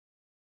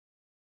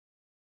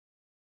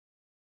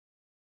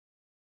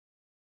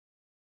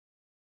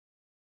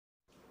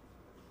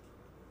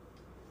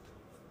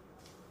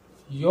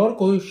Your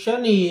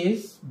question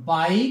is,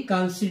 by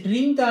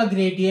considering the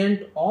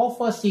gradient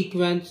of a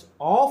sequence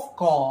of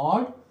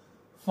chord,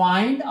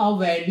 find a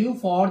value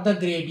for the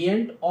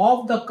gradient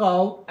of the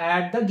curve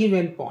at the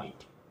given point.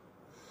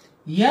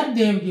 Here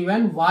they have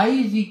given y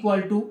is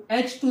equal to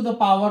x to the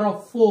power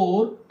of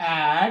 4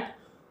 at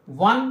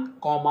 1,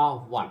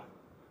 1.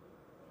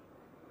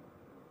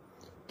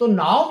 So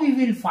now we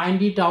will find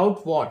it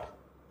out what?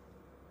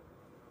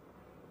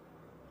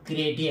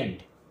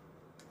 Gradient.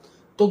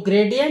 So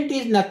gradient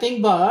is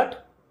nothing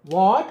but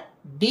what?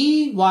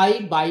 dy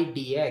by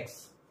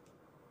dx.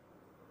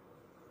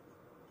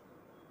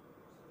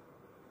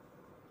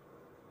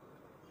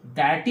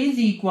 That is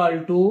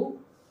equal to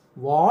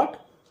what?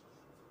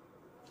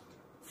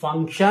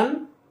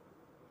 Function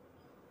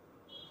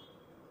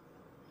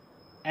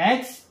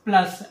x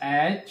plus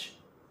h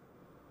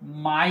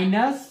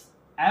minus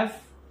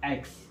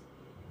fx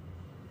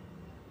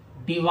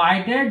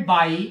divided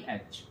by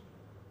h.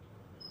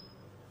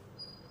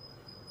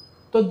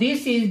 So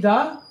this is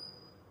the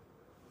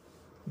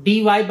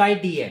dy by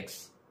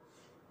dx.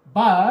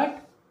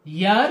 But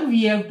here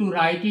we have to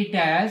write it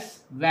as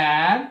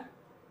where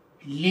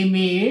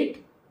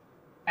limit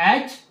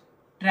h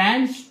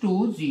tends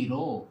to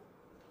 0.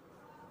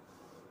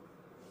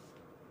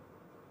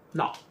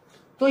 Now,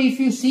 so if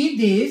you see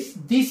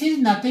this is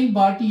nothing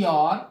but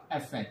your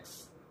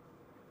fx.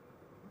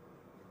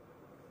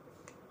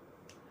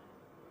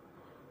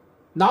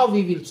 Now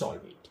we will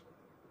solve it.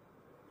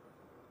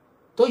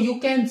 So you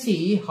can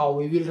see how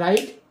we will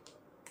write.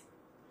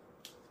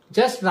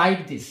 Just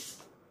write this.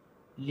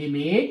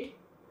 Limit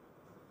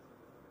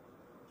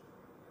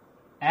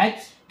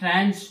h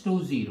tends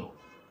to 0.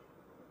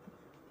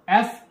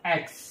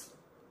 fx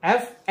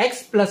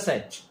plus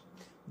h.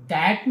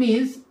 That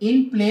means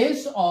in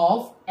place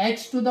of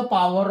x to the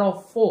power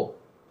of 4,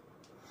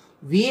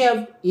 we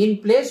have in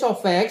place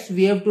of x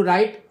we have to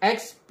write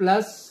x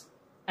plus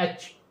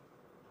h.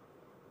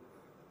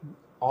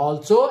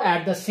 Also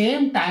at the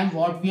same time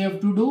what we have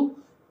to do,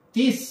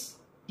 this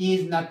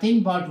is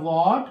nothing but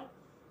what?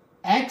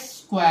 X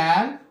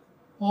square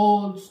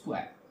whole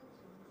square.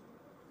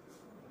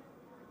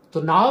 So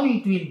now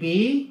it will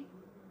be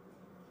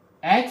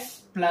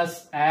x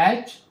plus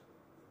h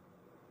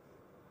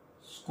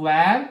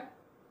square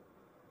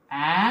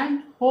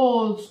and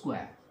whole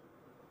square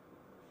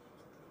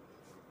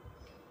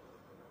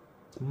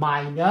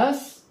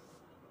minus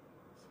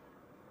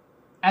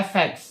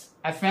fx.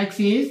 fx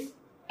is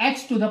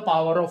x to the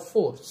power of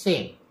 4,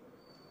 same,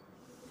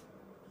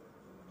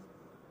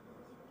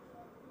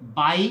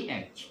 by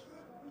h.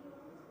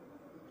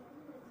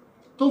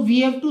 So we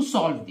have to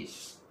solve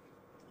this.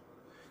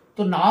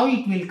 So now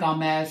it will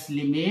come as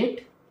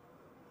limit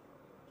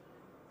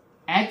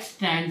x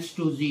tends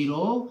to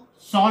 0.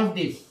 Solve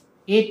this,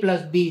 a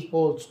plus b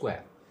whole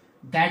square.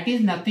 That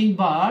is nothing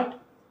but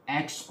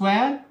x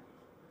square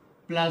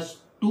plus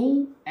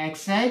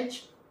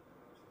 2xh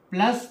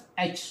plus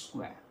h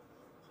square.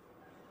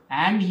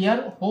 And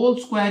here whole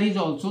square is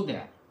also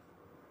there.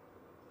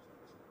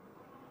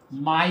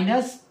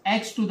 Minus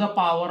x to the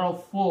power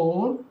of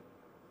 4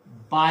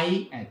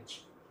 by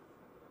h.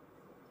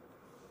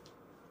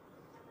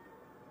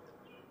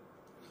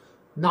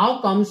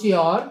 Now comes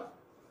your,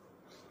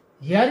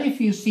 here if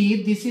you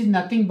see this is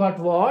nothing but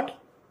what?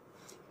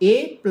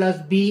 A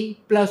plus b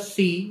plus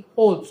c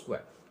whole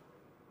square.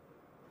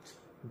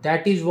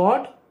 That is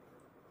what?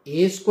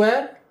 A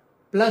square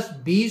plus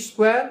b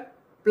square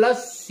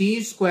plus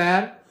c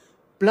square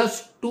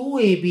plus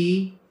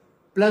 2ab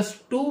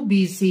plus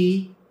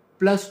 2bc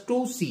plus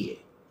 2ca.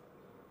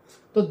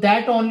 So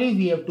that only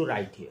we have to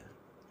write here.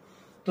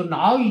 So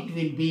now it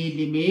will be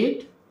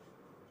limit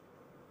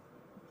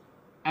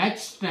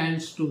h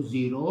tends to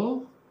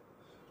 0.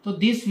 So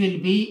this will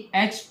be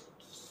x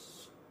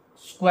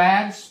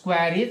square,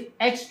 square is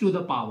x to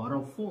the power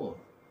of 4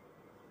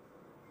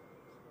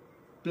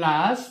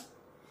 plus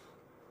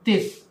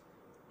this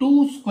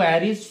 2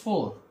 square is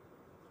 4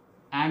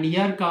 and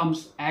here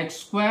comes x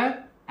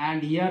square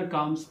and here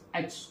comes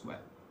h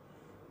square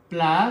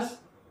plus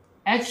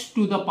h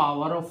to the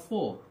power of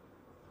 4.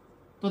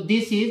 So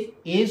this is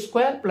a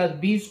square plus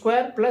b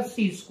square plus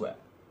c square.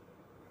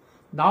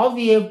 Now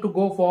we have to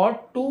go for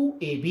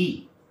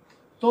 2ab.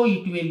 So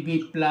it will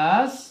be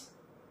plus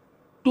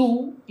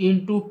 2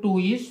 into 2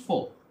 is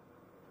 4.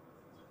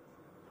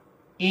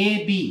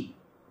 AB.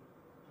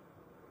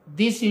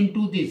 This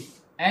into this.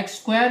 X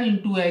square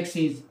into x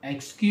is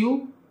x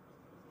cube.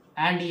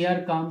 And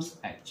here comes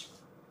h.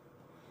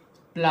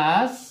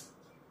 Plus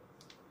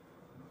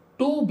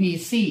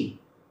 2bc.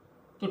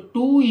 So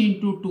 2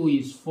 into 2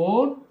 is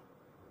 4.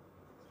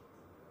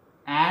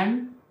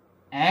 And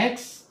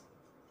x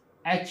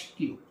h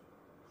cube.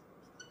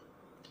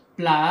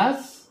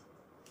 Plus,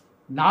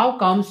 now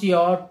comes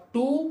your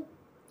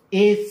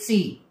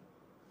 2ac.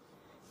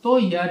 So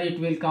here it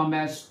will come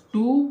as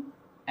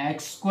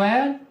 2x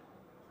square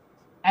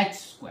h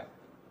square.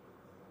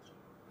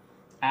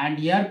 And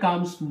here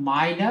comes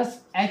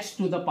minus x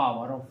to the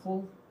power of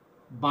 4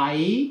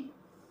 by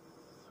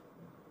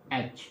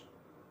h.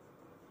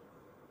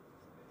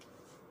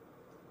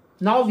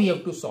 Now we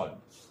have to solve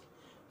this.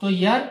 So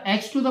here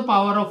x to the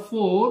power of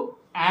 4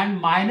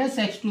 and minus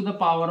x to the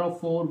power of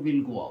 4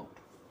 will go out.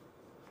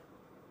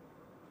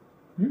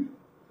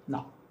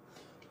 Now,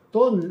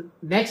 so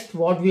next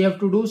what we have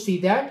to do, see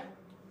that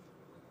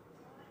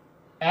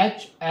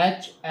h.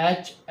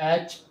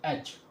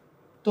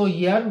 So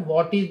here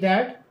what is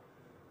that?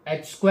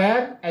 H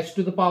square, h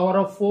to the power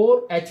of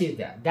 4, h is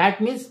there.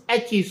 That means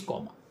h is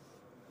common.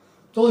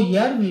 So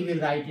here we will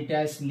write it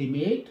as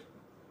limit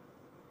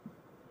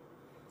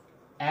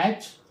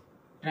h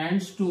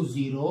tends to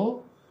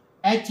 0,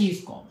 h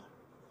is common.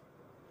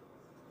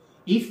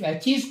 If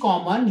h is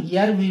common,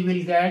 here we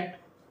will get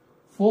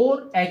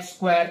 4x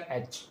square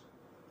h.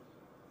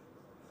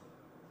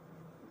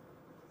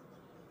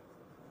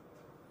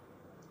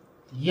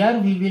 Here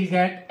we will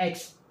get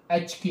h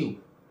cube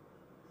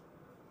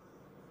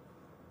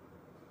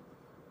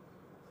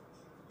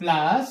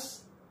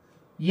plus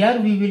here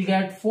we will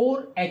get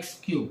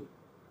 4x cube.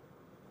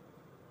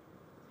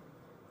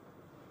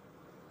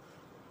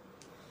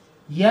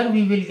 Here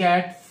we will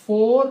get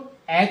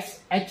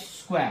 4xh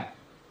square.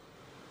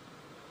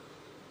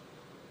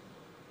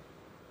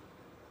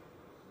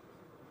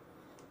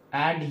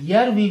 And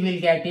here we will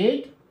get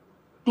it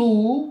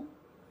 2x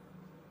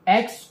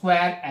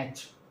square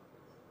h.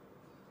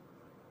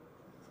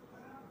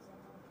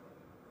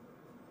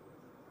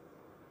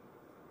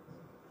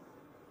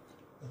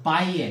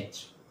 By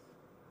h.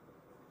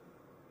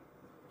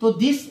 So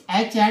this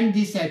h and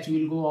this h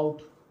will go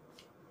out.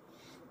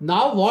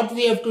 Now what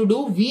we have to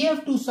do? We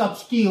have to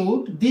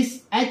substitute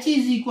this h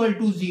is equal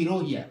to 0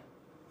 here.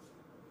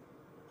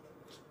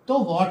 So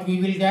what we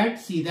will get?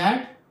 See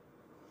that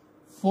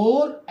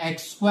 4x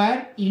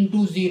square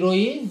into 0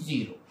 is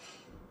 0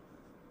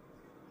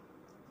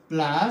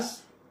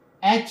 plus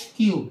h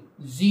cube,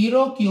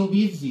 0 cube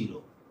is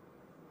 0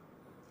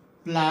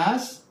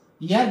 plus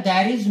here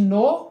there is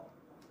no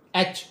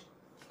h.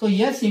 So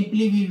here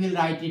simply we will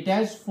write it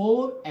as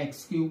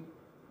 4x cube.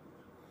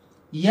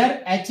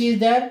 Here h is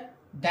there,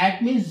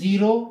 that means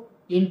 0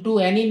 into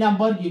any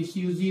number gives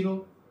you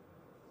 0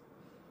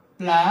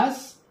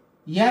 plus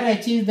here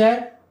h is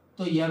there,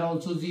 so here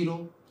also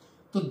 0.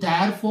 So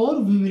therefore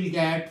we will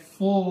get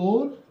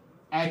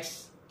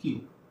 4x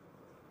cube.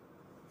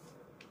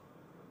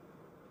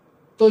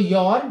 So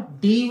your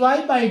dy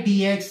by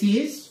dx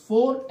is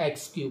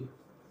 4x cube.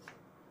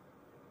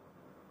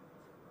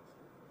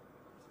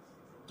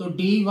 So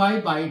dy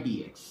by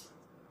dx.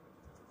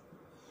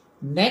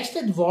 Next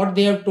what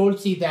they have told,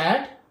 see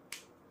that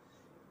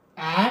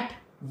at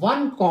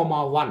 1,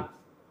 1.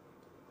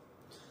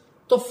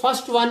 So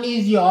first one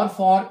is your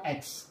for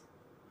x.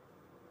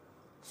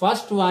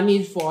 First one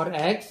is for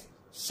x,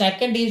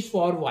 second is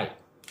for y.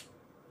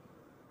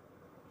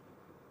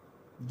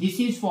 This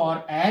is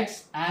for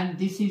x and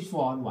this is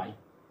for y.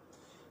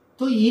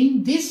 So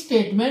in this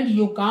statement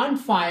you can't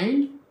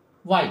find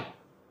y.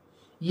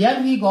 Here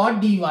we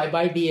got dy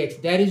by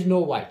dx, there is no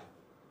y.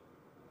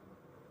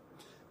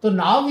 So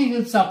now we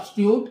will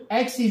substitute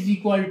x is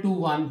equal to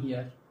 1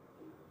 here.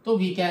 So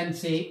we can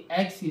say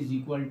x is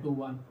equal to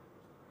 1.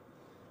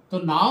 So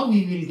now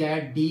we will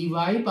get dy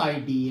by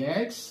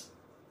dx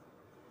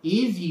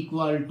is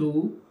equal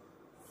to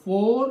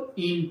 4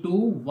 into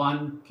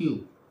 1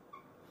 cube.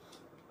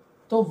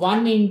 So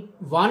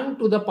 1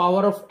 to the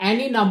power of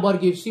any number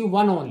gives you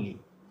 1 only.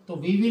 So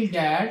we will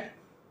get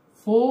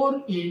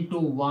 4 into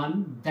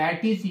 1,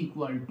 that is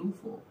equal to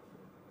 4.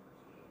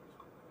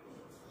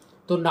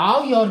 So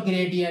now your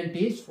gradient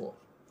is 4.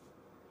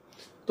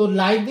 So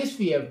like this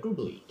we have to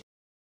do it.